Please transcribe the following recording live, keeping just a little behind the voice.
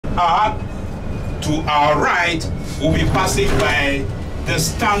car to our right will be passing by the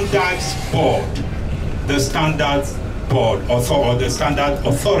Standards Board. The Standards Board or the Standard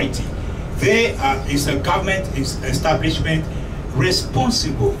Authority. They is a government establishment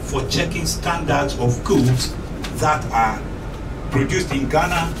responsible for checking standards of goods that are produced in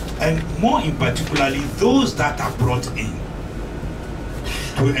Ghana, and more in particularly those that are brought in,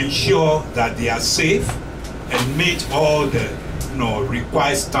 to ensure that they are safe and meet all the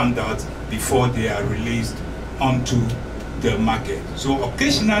required standards before they are released onto the market. So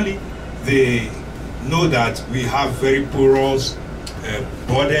occasionally they know that we have very porous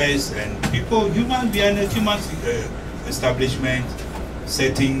borders, and people, human establishment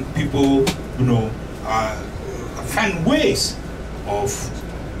setting people, find ways of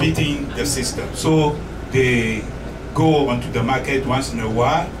beating the system. So they go onto the market once in a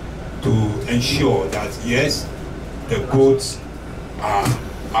while to ensure that yes, the goods are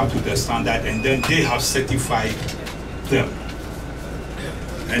up to the standard, and then they have certified them.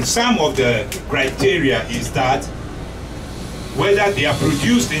 And some of the criteria is that whether they are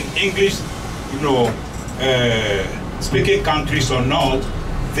produced in English, speaking countries or not,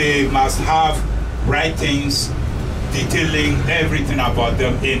 they must have writings detailing everything about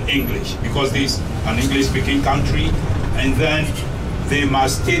them in English, because this is an English speaking country. And then they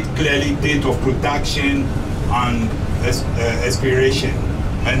must state clearly date of production and expiration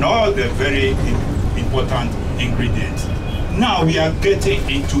and all the very important ingredients. Now we are getting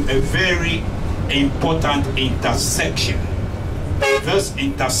into a very important intersection. This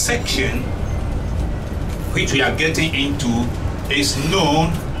intersection which we are getting into is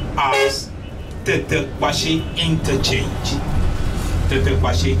known as Tetekwashi Interchange.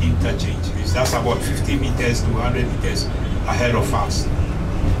 Tetekwashi Interchange. That's about 50 meters to 100 meters ahead of us.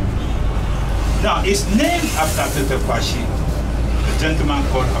 Now it's named after Tetekwashi, a gentleman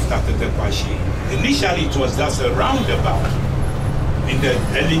called after Tetekwashi. Initially it was just a roundabout. In the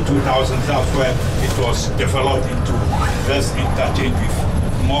early 2000s, that's where it was developed into this interchange with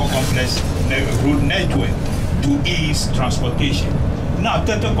more complex road network to ease transportation. Now,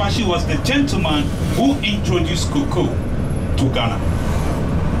 Tetekwashi was the gentleman who introduced cocoa to Ghana.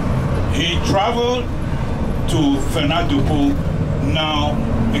 He traveled to Fenadopo, now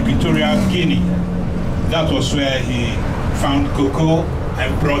Equatorial Guinea. That was where he found cocoa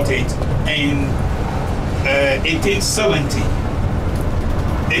and brought it in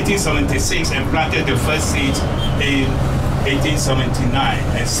 1876 and planted the first seeds in 1879.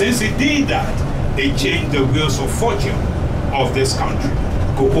 And since he did that, he changed the wheels of fortune of this country.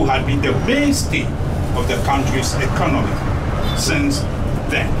 Cocoa had been the mainstay of the country's economy since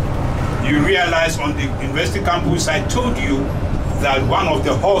then. You realize on the university campus, I told you that one of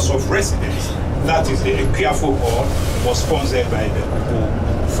the halls of residence, that is the Equiafo Hall, was sponsored by the cocoa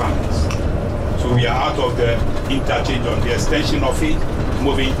farmers. So we are out of the interchange on the extension of it,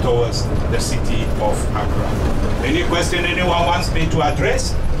 moving towards the city of Accra. Any question anyone wants me to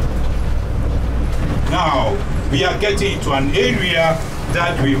address? Now, we are getting into an area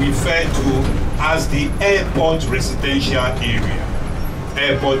that we refer to as the airport residential area.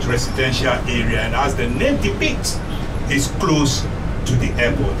 Airport residential area, and as the name depicts, is close to the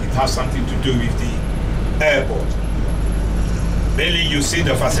airport. It has something to do with the airport. Mainly you see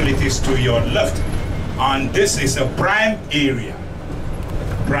the facilities to your left, and this is a prime area.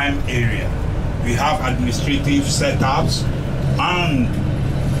 Prime area. We have administrative setups and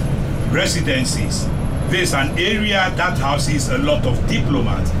residencies. This is an area that houses a lot of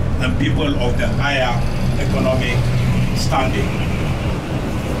diplomats and people of the higher economic standing.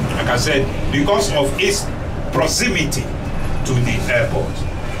 Like I said, because of its proximity to the airport.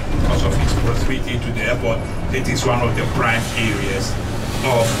 Because of its proximity to the airport, it is one of the prime areas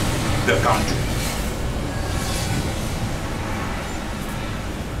of the country.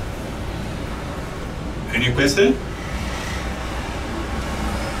 Any question?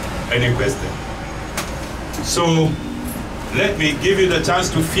 Any question? So, let me give you the chance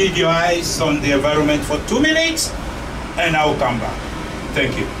to feed your eyes on the environment for 2 minutes, and I will come back.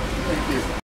 Thank you. Thank you.